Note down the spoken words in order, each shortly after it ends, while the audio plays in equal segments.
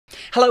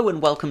Hello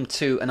and welcome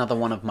to another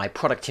one of my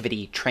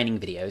productivity training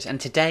videos, and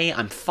today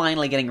I'm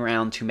finally getting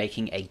around to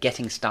making a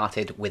getting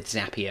started with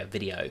Zapier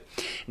video.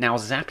 Now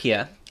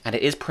Zapier, and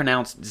it is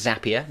pronounced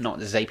Zapier, not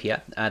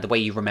Zapier. The way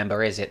you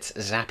remember is it's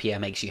Zapier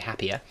makes you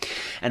happier.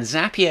 And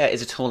Zapier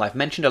is a tool I've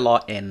mentioned a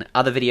lot in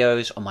other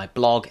videos, on my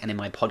blog and in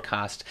my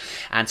podcast.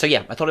 And so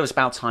yeah, I thought it was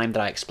about time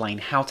that I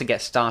explained how to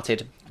get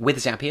started with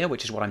Zapier,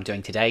 which is what I'm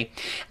doing today.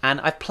 And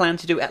I've planned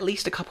to do at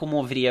least a couple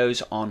more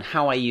videos on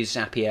how I use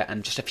Zapier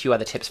and just a few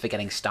other tips for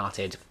getting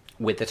started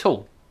with the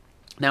tool.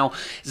 Now,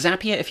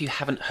 Zapier, if you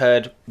haven't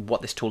heard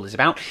what this tool is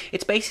about,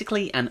 it's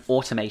basically an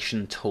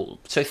automation tool.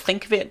 So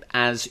think of it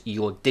as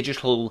your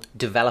digital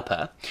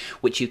developer,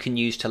 which you can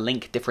use to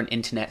link different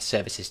internet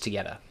services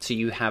together. So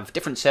you have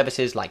different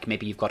services, like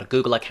maybe you've got a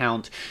Google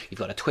account, you've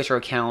got a Twitter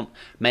account,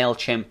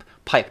 MailChimp,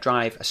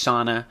 Pipedrive,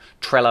 Asana,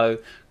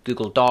 Trello,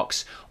 Google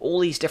Docs, all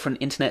these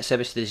different internet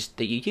services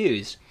that you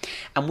use.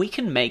 And we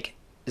can make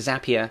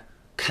Zapier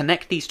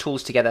connect these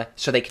tools together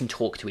so they can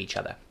talk to each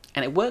other.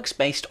 And it works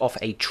based off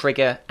a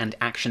trigger and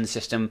action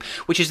system,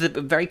 which is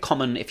very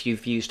common if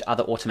you've used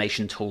other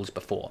automation tools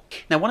before.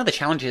 Now, one of the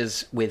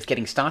challenges with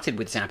getting started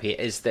with Zapier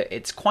is that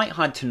it's quite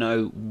hard to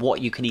know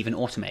what you can even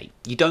automate.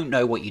 You don't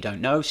know what you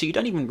don't know, so you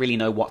don't even really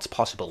know what's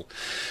possible.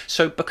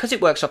 So because it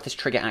works off this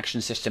trigger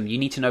action system, you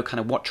need to know kind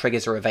of what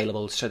triggers are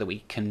available so that we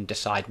can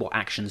decide what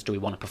actions do we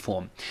want to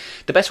perform.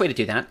 The best way to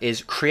do that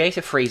is create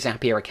a free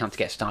Zapier account to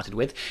get started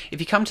with. If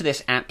you come to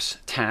this apps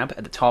tab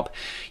at the top,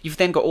 you've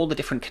then got all the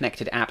different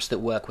connected apps that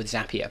work with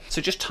Zapier.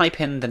 So just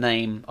type in the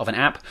name of an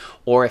app,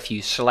 or if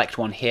you select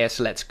one here,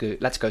 so let's go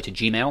to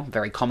Gmail,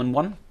 very common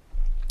one.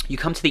 You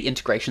come to the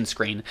integration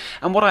screen,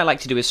 and what I like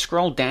to do is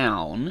scroll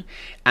down,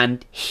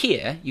 and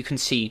here you can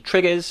see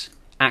triggers,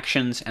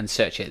 actions, and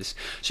searches.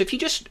 So if you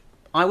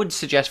I would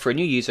suggest for a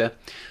new user,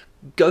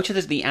 go to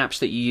the apps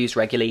that you use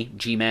regularly,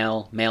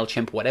 Gmail,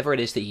 MailChimp, whatever it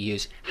is that you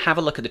use, have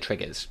a look at the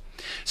triggers.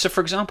 So for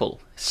example,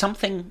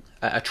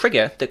 a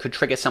trigger that could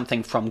trigger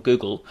something from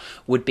Google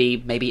would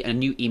be maybe a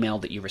new email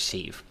that you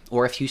receive,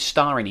 or if you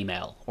star an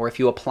email, or if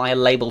you apply a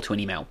label to an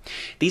email.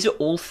 These are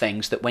all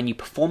things that when you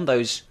perform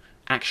those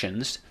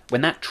actions,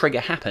 when that trigger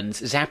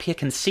happens, Zapier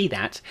can see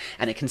that,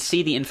 and it can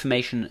see the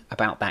information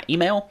about that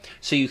email,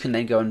 so you can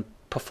then go and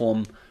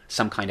perform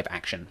some kind of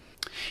action.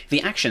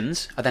 The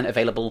actions are then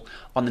available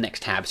on the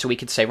next tab. So we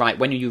could say, right,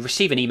 when you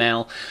receive an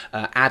email,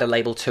 add a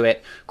label to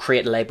it,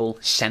 create a label,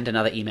 send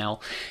another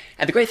email.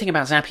 And the great thing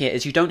about Zapier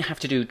is you don't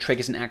have to do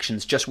triggers and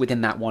actions just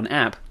within that one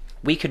app.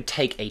 We could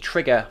take a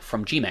trigger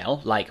from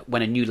Gmail, like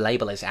when a new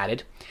label is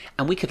added,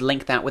 and we could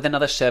link that with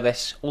another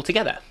service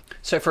altogether.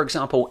 So for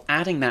example,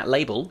 adding that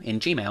label in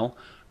Gmail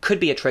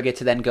could be a trigger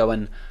to then go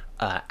and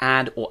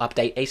add or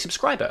update a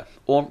subscriber,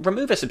 or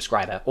remove a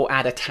subscriber, or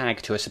add a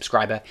tag to a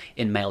subscriber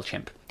in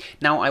MailChimp.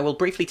 Now, I will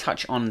briefly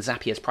touch on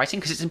Zapier's pricing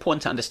because it's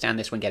important to understand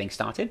this when getting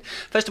started.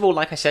 First of all,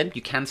 like I said,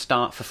 you can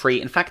start for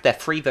free. In fact, their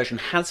free version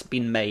has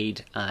been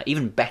made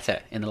even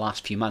better in the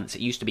last few months.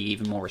 It used to be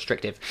even more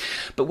restrictive.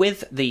 But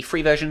with the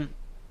free version,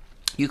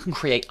 you can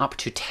create up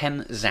to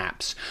 10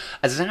 zaps.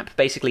 A zap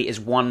basically is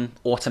one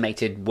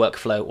automated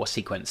workflow or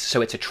sequence.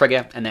 So it's a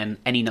trigger and then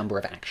any number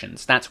of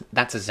actions.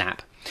 That's a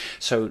zap.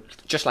 So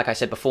just like I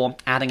said before,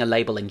 adding a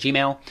label in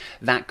Gmail,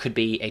 that could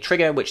be a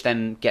trigger which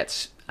then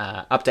gets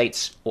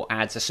updates or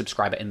adds a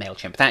subscriber in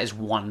MailChimp. That is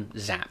one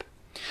zap.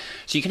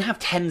 So you can have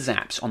 10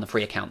 zaps on the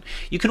free account.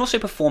 You can also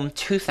perform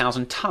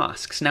 2,000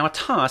 tasks. Now a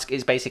task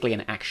is basically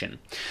an action.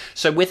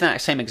 So with that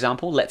same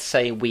example, let's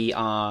say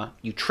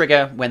you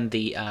trigger when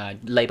the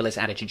label is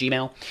added to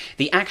Gmail.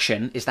 The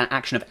action is that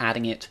action of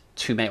adding it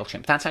to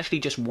MailChimp. That's actually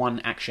just one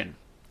action.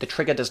 The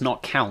trigger does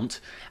not count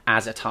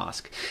as a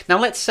task. Now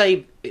let's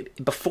say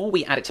before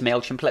we add it to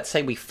MailChimp, let's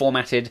say we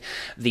formatted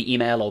the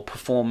email or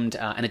performed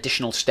an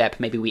additional step,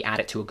 maybe we add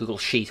it to a Google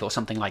Sheet or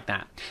something like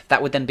that.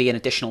 That would then be an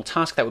additional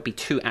task, that would be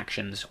 2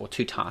 actions or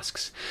 2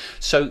 tasks.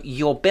 So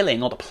your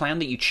billing or the plan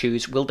that you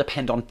choose will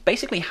depend on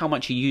basically how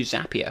much you use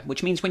Zapier,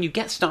 which means when you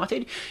get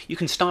started, you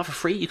can start for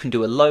free, you can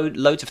do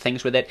loads of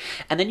things with it,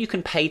 and then you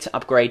can pay to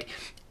upgrade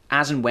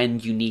as and when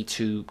you need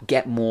to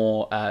get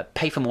more,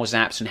 pay for more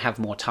zaps and have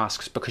more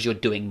tasks because you're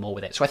doing more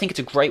with it. So I think it's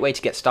a great way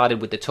to get started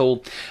with the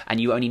tool,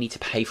 and you only need to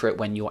pay for it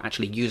when you're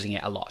actually using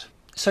it a lot.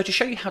 So to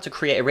show you how to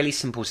create a really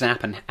simple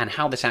zap and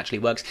how this actually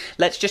works,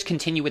 let's just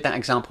continue with that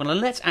example and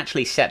let's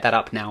actually set that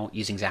up now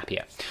using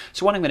Zapier.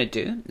 So what I'm going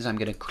to do is I'm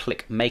going to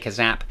click Make a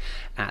Zap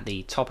at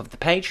the top of the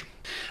page.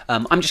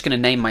 I'm just going to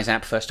name my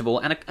zap first of all,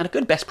 and a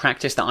good best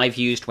practice that I've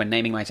used when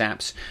naming my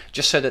zaps,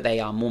 just so that they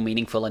are more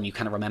meaningful and you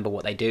kind of remember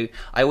what they do,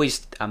 I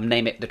always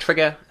name it the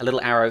trigger, a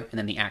little arrow, and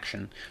then the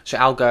action. So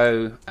I'll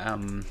go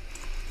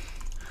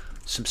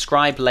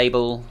subscribe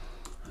label,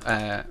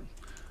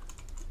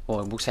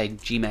 or we'll say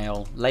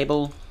Gmail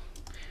label,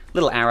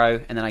 little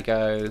arrow, and then I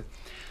go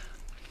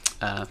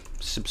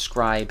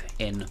subscribe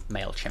in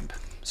MailChimp.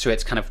 So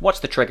it's kind of what's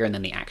the trigger and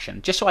then the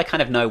action, just so I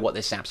kind of know what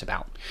this zap's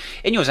about.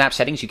 In your zap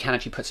settings, you can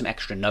actually put some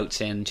extra notes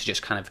in to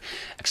just kind of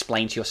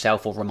explain to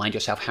yourself or remind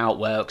yourself how it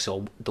works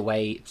or the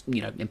way,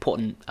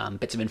 important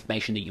bits of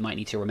information that you might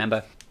need to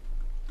remember.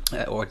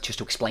 or just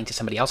to explain to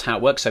somebody else how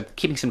it works. So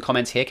keeping some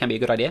comments here can be a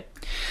good idea.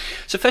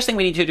 So first thing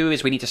we need to do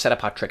is we need to set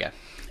up our trigger.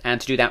 And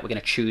to do that, we're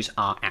going to choose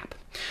our app.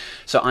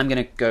 So I'm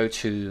going to go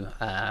to,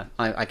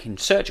 I can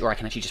search, or I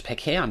can actually just pick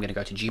here. I'm going to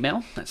go to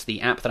Gmail. That's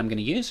the app that I'm going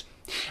to use.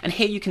 And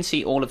here you can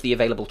see all of the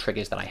available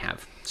triggers that I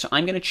have. So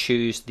I'm going to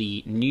choose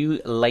the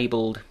new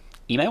labeled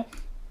email.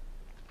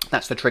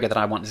 That's the trigger that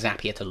I want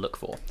Zapier to look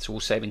for. So we'll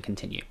save and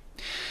continue.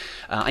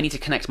 I need to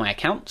connect my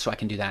account, so I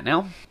can do that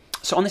now.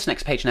 So on this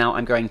next page now,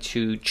 I'm going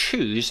to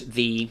choose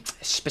the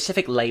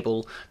specific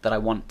label that I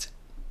want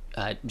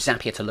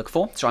Zapier to look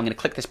for. So I'm going to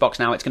click this box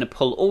now. It's going to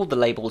pull all the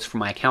labels from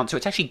my account. So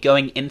it's actually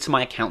going into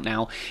my account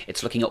now.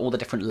 It's looking at all the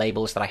different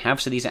labels that I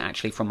have. So these are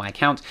actually from my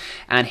account.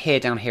 And here,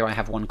 down here, I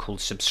have one called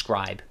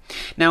subscribe.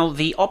 Now,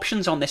 the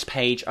options on this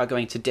page are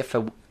going to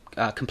differ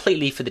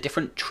completely for the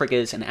different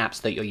triggers and apps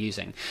that you're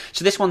using.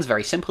 So this one's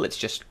very simple. It's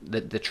just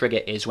the trigger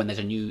is when there's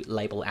a new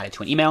label added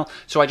to an email.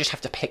 So I just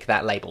have to pick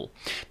that label.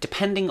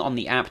 Depending on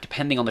the app,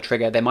 depending on the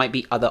trigger, there might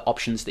be other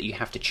options that you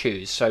have to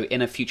choose. So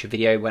in a future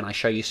video, when I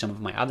show you some of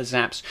my other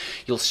zaps,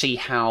 you'll see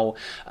how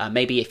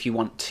maybe if you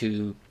want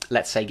to,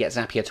 let's say, get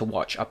Zapier to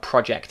watch a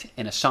project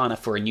in Asana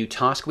for a new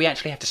task, we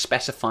actually have to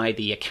specify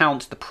the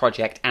account, the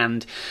project,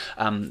 and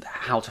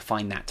how to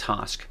find that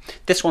task.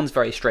 This one's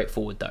very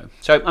straightforward though.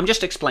 So I'm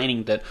just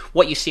explaining that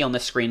what you see on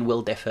this screen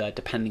will differ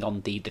depending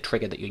on the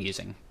trigger that you're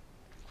using.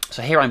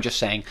 So here I'm just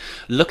saying,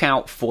 look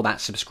out for that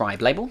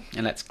subscribe label,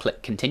 and let's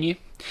click continue.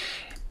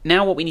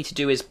 Now what we need to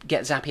do is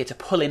get Zapier to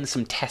pull in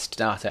some test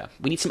data.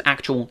 We need some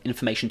actual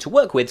information to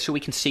work with so we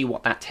can see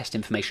what that test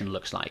information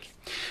looks like.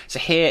 So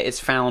here it's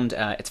found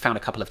a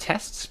couple of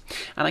tests,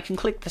 and I can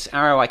click this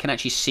arrow. I can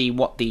actually see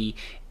what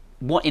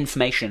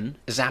information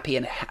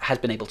Zapier has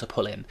been able to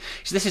pull in.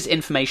 So this is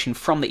information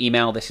from the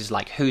email. This is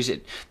like who's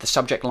it, the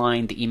subject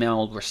line, the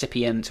email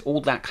recipient,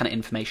 all that kind of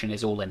information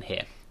is all in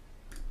here.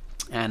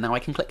 And now I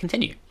can click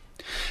continue.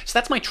 So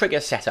that's my trigger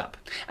set up,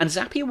 and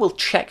Zapier will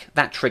check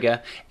that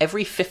trigger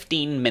every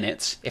 15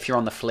 minutes if you're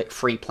on the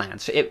free plan.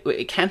 So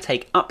it can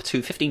take up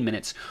to 15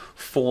 minutes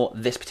for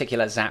this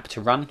particular Zap to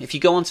run. If you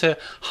go on to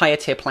higher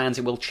tier plans,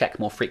 it will check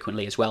more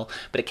frequently as well,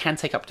 but it can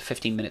take up to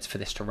 15 minutes for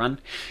this to run.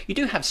 You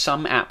do have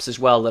some apps as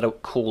well that are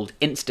called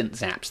instant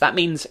Zaps. That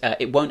means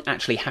it won't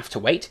actually have to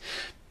wait,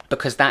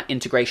 because that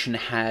integration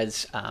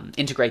has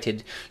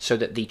integrated so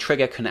that the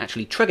trigger can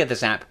actually trigger the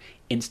Zap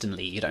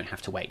instantly. You don't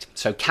have to wait.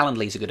 So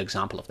Calendly is a good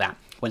example of that.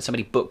 When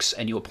somebody books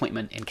a new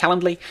appointment in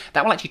Calendly,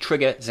 that will actually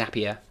trigger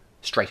Zapier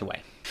straight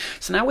away.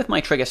 So now with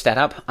my trigger set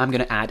up, I'm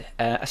going to add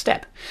a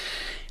step.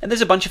 And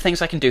there's a bunch of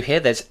things I can do here.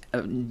 There's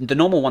the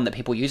normal one that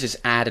people use is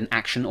add an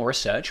action or a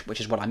search,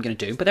 which is what I'm going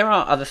to do. But there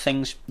are other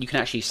things. You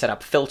can actually set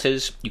up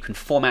filters. You can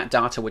format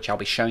data, which I'll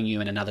be showing you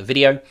in another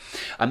video.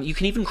 You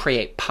can even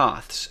create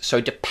paths.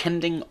 So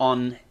depending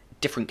on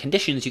different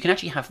conditions, you can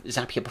actually have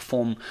Zapier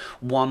perform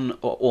one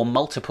or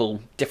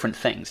multiple different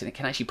things, and it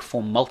can actually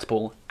perform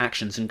multiple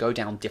actions and go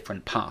down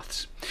different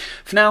paths.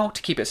 For now,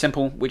 to keep it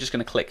simple, we're just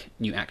going to click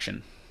New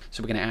Action.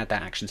 So we're going to add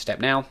that action step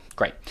now.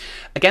 Great.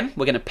 Again,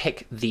 we're going to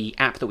pick the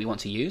app that we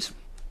want to use.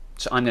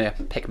 So I'm going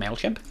to pick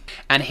MailChimp,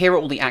 and here are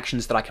all the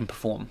actions that I can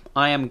perform.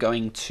 I am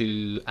going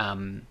to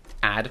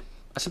add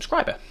a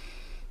subscriber.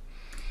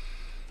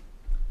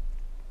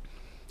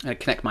 I'm going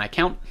to connect my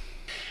account.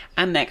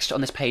 And next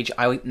on this page,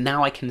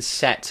 now I can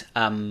set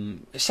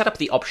up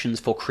the options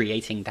for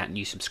creating that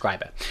new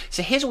subscriber.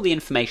 So here's all the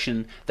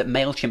information that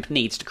MailChimp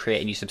needs to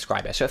create a new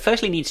subscriber. So it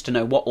firstly needs to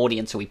know what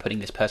audience are we putting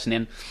this person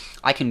in.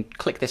 I can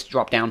click this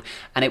drop down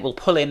and it will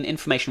pull in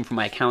information from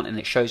my account, and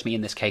it shows me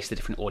in this case the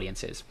different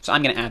audiences. So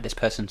I'm going to add this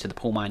person to the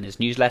Pool Miners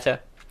newsletter.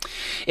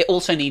 It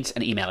also needs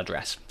an email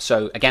address.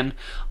 So again,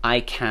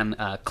 I can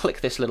click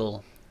this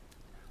little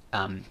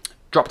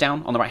drop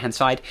down on the right hand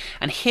side,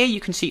 and here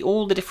you can see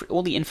all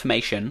the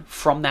information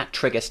from that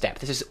trigger step.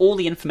 This is all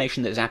the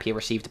information that Zapier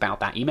received about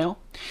that email.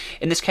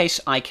 In this case,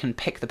 I can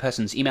pick the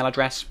person's email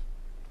address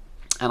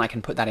and I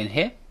can put that in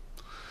here.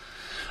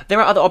 There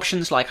are other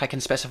options, like I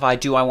can specify,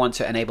 do I want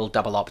to enable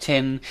double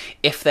opt-in?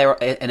 If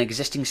they're an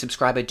existing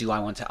subscriber, do I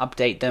want to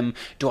update them?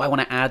 Do I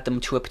want to add them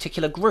to a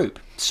particular group?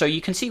 So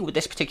you can see with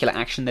this particular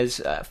action,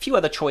 there's a few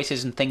other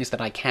choices and things that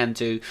I can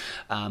do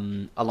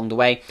along the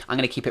way. I'm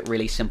going to keep it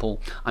really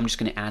simple. I'm just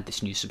going to add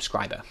this new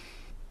subscriber.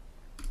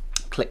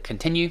 Click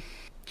continue.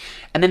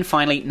 And then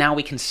finally, now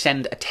we can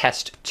send a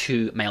test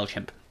to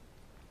MailChimp.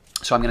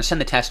 So I'm going to send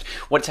the test.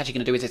 What it's actually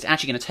going to do is it's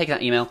actually going to take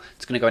that email,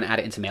 it's going to go and add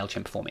it into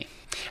MailChimp for me.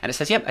 And it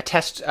says, yep, a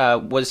test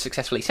was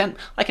successfully sent.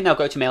 I can now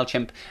go to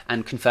MailChimp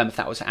and confirm if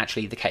that was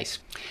actually the case.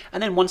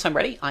 And then once I'm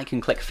ready, I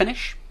can click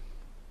Finish.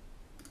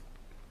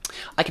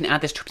 I can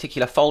add this to a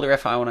particular folder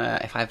if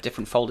I have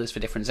different folders for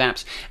different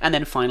Zaps, and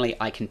then finally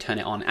I can turn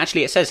it on.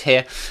 Actually, it says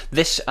here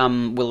this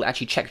will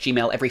actually check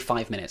Gmail every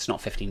 5 minutes,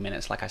 not 15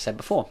 minutes, like I said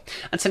before.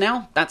 And so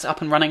now that's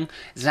up and running.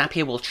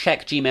 Zapier will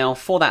check Gmail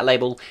for that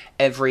label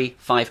every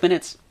 5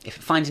 minutes, if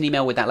it finds an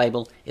email with that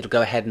label, it'll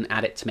go ahead and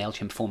add it to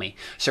MailChimp for me.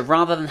 So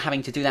rather than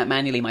having to do that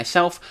manually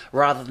myself,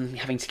 rather than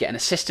having to get an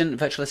assistant,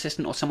 virtual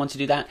assistant, or someone to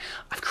do that,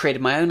 I've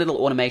created my own little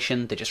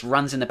automation that just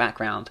runs in the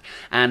background.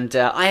 And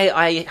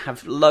I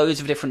have loads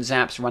of different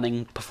zaps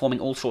running, performing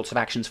all sorts of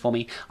actions for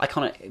me. I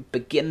can't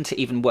begin to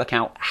even work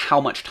out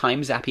how much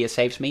time Zapier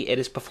saves me. It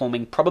is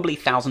performing probably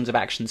thousands of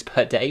actions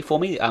per day for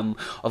me,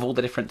 of all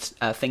the different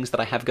things that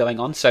I have going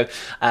on. So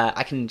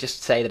I can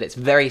just say that it's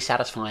very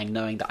satisfying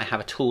knowing that I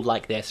have a tool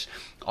like this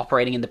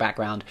operating in the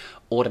background,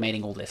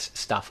 automating all this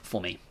stuff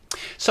for me.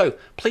 So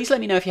please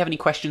let me know if you have any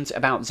questions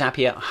about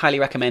Zapier. I highly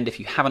recommend, if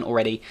you haven't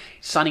already,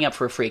 signing up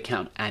for a free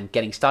account and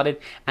getting started.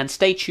 And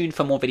stay tuned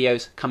for more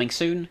videos coming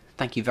soon.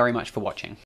 Thank you very much for watching.